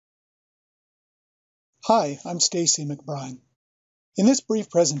Hi, I'm Stacy McBride. In this brief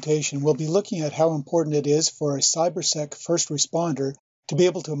presentation, we'll be looking at how important it is for a Cybersec first responder to be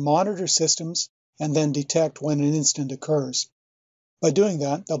able to monitor systems and then detect when an incident occurs. By doing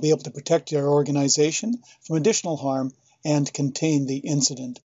that, they'll be able to protect their organization from additional harm and contain the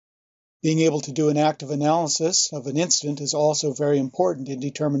incident. Being able to do an active analysis of an incident is also very important in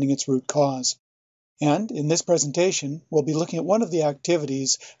determining its root cause. And in this presentation, we'll be looking at one of the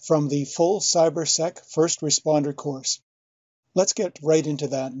activities from the full Cybersec First Responder course. Let's get right into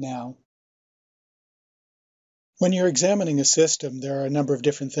that now. When you're examining a system, there are a number of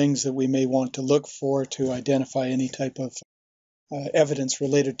different things that we may want to look for to identify any type of evidence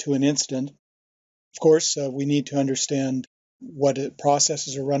related to an incident. Of course, we need to understand what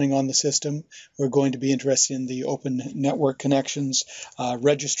processes are running on the system. We're going to be interested in the open network connections,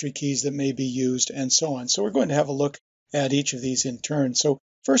 registry keys that may be used, and so on. So we're going to have a look at each of these in turn. So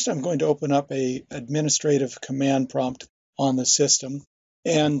first I'm going to open up an administrative command prompt on the system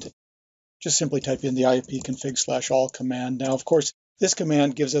and just simply type in the ipconfig/all command. Now, of course, this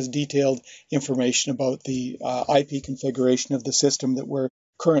command gives us detailed information about the IP configuration of the system that we're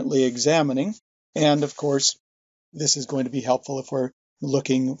currently examining. And of course, this is going to be helpful if we're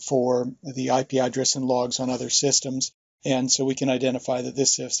looking for the IP address and logs on other systems. And so we can identify that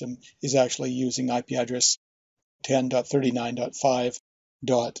this system is actually using IP address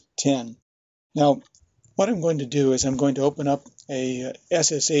 10.39.5.10. Now, what I'm going to do is I'm going to open up a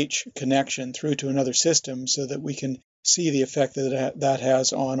SSH connection through to another system so that we can see the effect that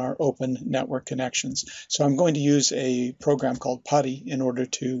has on our open network connections. So I'm going to use a program called PuTTY in order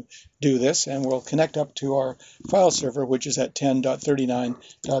to do this, and we'll connect up to our file server, which is at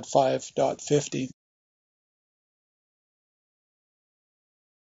 10.39.5.50.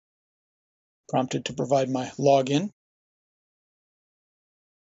 Prompted to provide my login.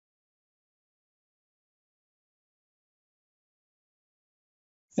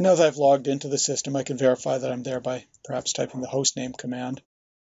 And now that I've logged into the system, I can verify that I'm there by perhaps typing the hostname command.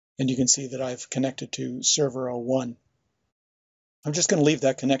 And you can see that I've connected to server 01. I'm just going to leave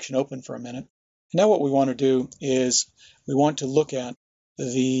that connection open for a minute. Now what we want to do is we want to look at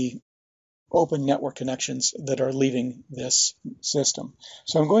the open network connections that are leaving this system.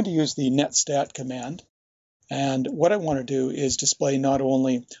 So I'm going to use the netstat command. And what I want to do is display not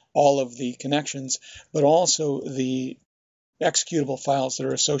only all of the connections, but also the executable files that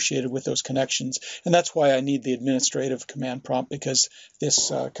are associated with those connections. And that's why I need the administrative command prompt, because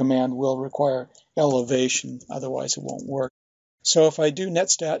this command will require elevation, otherwise it won't work. So if I do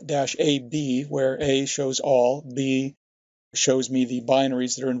netstat-ab, where A shows all, B shows me the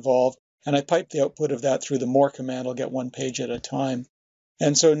binaries that are involved, and I pipe the output of that through the more command, I'll get one page at a time.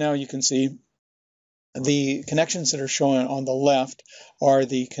 And so now you can see the connections that are shown on the left are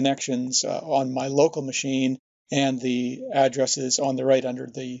the connections on my local machine, and the addresses on the right under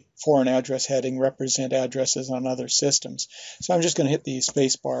the foreign address heading represent addresses on other systems. So I'm just going to hit the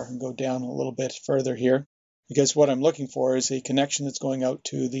space bar and go down a little bit further here, because what I'm looking for is a connection that's going out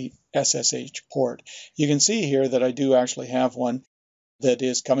to the SSH port. You can see here that I do actually have one that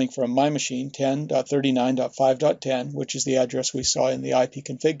is coming from my machine, 10.39.5.10, which is the address we saw in the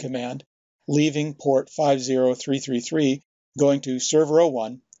ipconfig command, leaving port 50333, going to server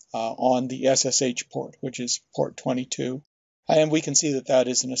 01, on the SSH port, which is port 22. And we can see that that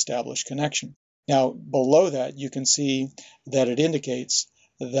is an established connection. Now, below that, you can see that it indicates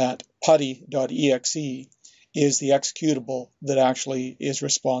that putty.exe is the executable that actually is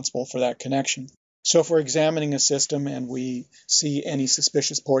responsible for that connection. So if we're examining a system and we see any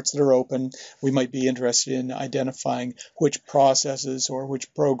suspicious ports that are open, we might be interested in identifying which processes or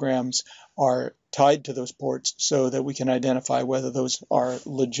which programs are tied to those ports so that we can identify whether those are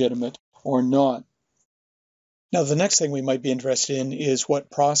legitimate or not. Now, the next thing we might be interested in is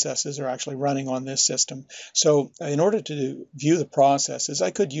what processes are actually running on this system. So in order to view the processes, I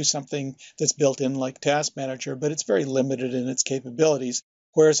could use something that's built in like Task Manager, but it's very limited in its capabilities.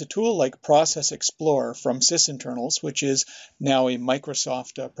 Whereas a tool like Process Explorer from sysinternals, which is now a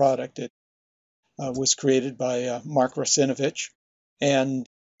Microsoft product, it was created by Mark Russinovich, and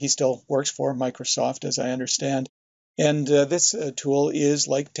he still works for Microsoft, as I understand. And this tool is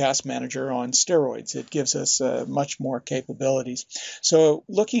like Task Manager on steroids. It gives us much more capabilities. So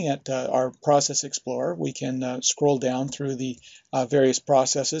looking at our Process Explorer, we can scroll down through the various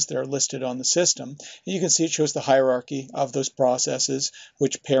processes that are listed on the system. And you can see it shows the hierarchy of those processes,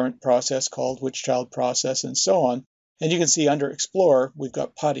 which parent process called which child process, and so on. And you can see under Explorer, we've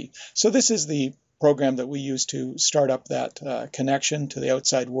got PuTTY. So this is the program that we use to start up that connection to the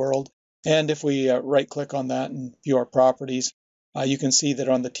outside world. And if we right-click on that and view our properties, you can see that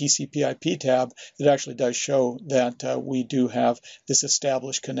on the TCP/IP tab, it actually does show that we do have this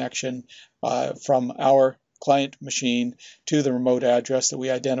established connection from our client machine to the remote address that we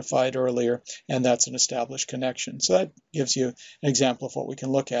identified earlier, and that's an established connection. So that gives you an example of what we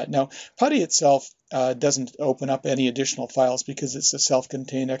can look at. Now, PuTTY itself doesn't open up any additional files because it's a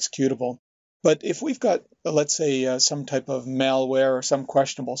self-contained executable. But if we've got, let's say, some type of malware or some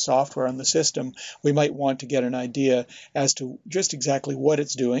questionable software on the system, we might want to get an idea as to just exactly what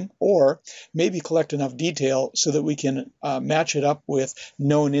it's doing, or maybe collect enough detail so that we can match it up with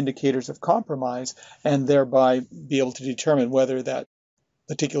known indicators of compromise and thereby be able to determine whether that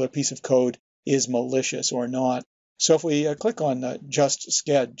particular piece of code is malicious or not. So if we click on Just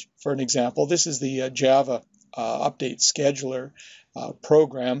Sched, for an example, this is the Java update scheduler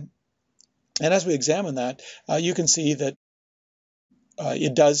program. And as we examine that, you can see that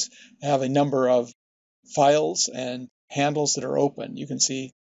it does have a number of files and handles that are open. You can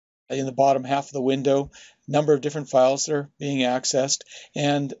see in the bottom half of the window, a number of different files that are being accessed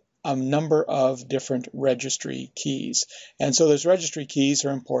and a number of different registry keys. And so those registry keys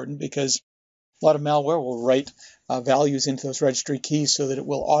are important because a lot of malware will write values into those registry keys so that it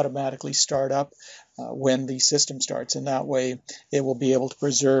will automatically start up when the system starts. And that way it will be able to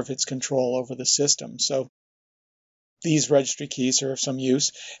preserve its control over the system. So these registry keys are of some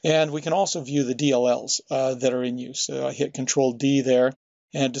use. And we can also view the DLLs that are in use. So I hit Control D there,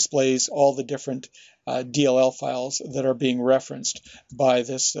 and it displays all the different DLL files that are being referenced by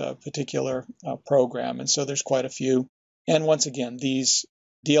this particular program. And so there's quite a few. And once again, these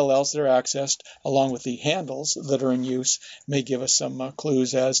DLLs that are accessed, along with the handles that are in use, may give us some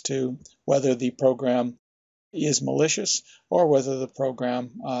clues as to whether the program is malicious or whether the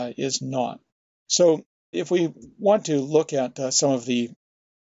program is not. So if we want to look at some of the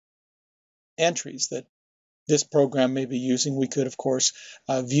entries that this program may be using, we could, of course,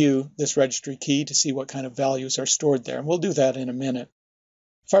 view this registry key to see what kind of values are stored there. And we'll do that in a minute.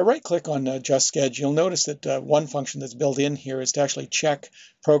 If I right-click on Just Sched, you'll notice that one function that's built in here is to actually check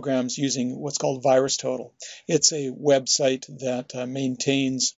programs using what's called VirusTotal. It's a website that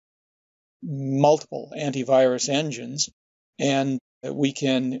maintains multiple antivirus engines, and we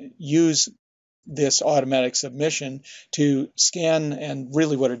can use this automatic submission to scan, and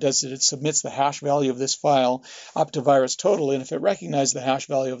really what it does is it submits the hash value of this file up to VirusTotal, and if it recognizes the hash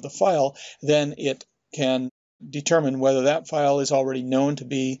value of the file, then it can determine whether that file is already known to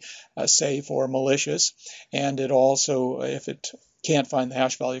be safe or malicious, and it also, if it can't find the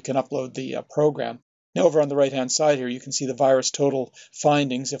hash value, can upload the program. Now over on the right hand side here you can see the VirusTotal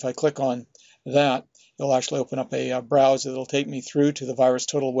findings. If I click on that, it'll actually open up a browser that'll take me through to the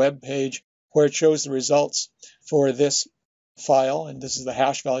VirusTotal web page where it shows the results for this file, and this is the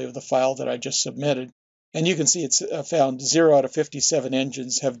hash value of the file that I just submitted. And you can see it's found 0 out of 57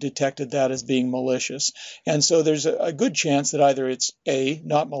 engines have detected that as being malicious. And so there's a good chance that either it's A,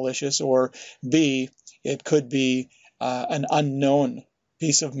 not malicious, or B, it could be an unknown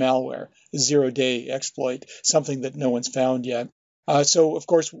piece of malware, a zero-day exploit, something that no one's found yet. So, of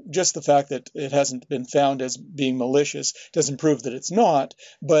course, just the fact that it hasn't been found as being malicious doesn't prove that it's not,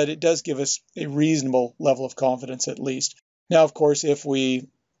 but it does give us a reasonable level of confidence at least. Now, of course, if we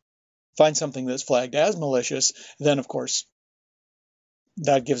find something that's flagged as malicious, then, of course,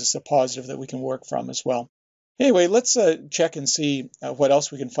 that gives us a positive that we can work from as well. Anyway, let's check and see what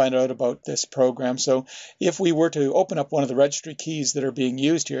else we can find out about this program. So if we were to open up one of the registry keys that are being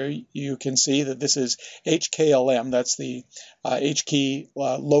used here, you can see that this is HKLM. That's the HKey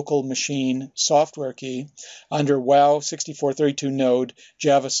local machine software key under WoW 6432 node,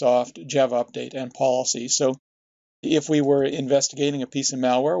 JavaSoft, Java update, and policy. So if we were investigating a piece of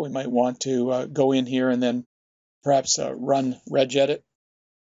malware, we might want to go in here and then perhaps run regedit.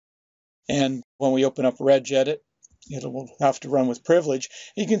 And when we open up regedit, it will have to run with privilege.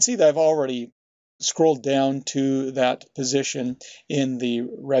 You can see that I've already scrolled down to that position in the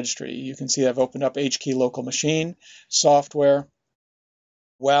registry. You can see I've opened up HKey local machine, software,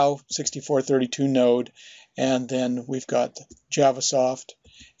 WoW 6432 node, and then we've got JavaSoft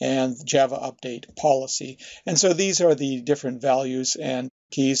and Java update policy. And so these are the different values and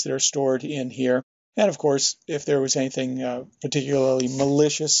keys that are stored in here. And of course, if there was anything particularly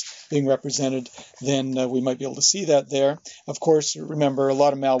malicious being represented, then we might be able to see that there. Of course, remember, a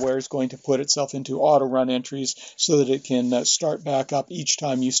lot of malware is going to put itself into auto-run entries so that it can start back up each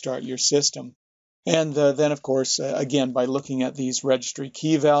time you start your system. And then, of course, again, by looking at these registry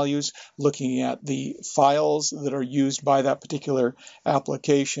key values, looking at the files that are used by that particular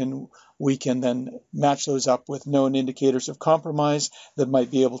application, we can then match those up with known indicators of compromise that might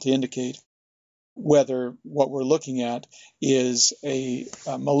be able to indicate whether what we're looking at is a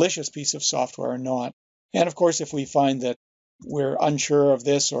malicious piece of software or not. And of course, if we find that we're unsure of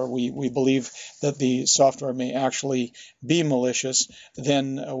this, or we believe that the software may actually be malicious,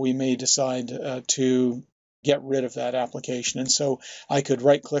 then we may decide to get rid of that application. And so I could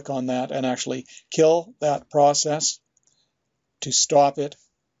right-click on that and actually kill that process to stop it.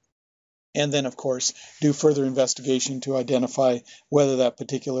 And then, of course, do further investigation to identify whether that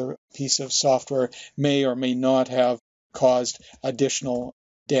particular piece of software may or may not have caused additional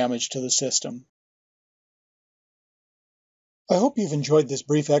damage to the system. I hope you've enjoyed this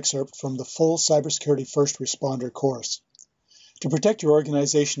brief excerpt from the full Cybersecurity First Responder course. To protect your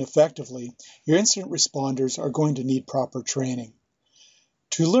organization effectively, your incident responders are going to need proper training.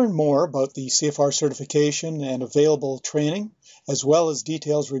 To learn more about the CFR certification and available training, as well as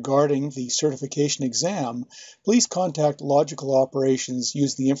details regarding the certification exam, please contact Logical Operations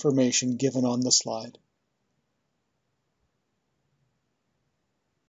using the information given on the slide.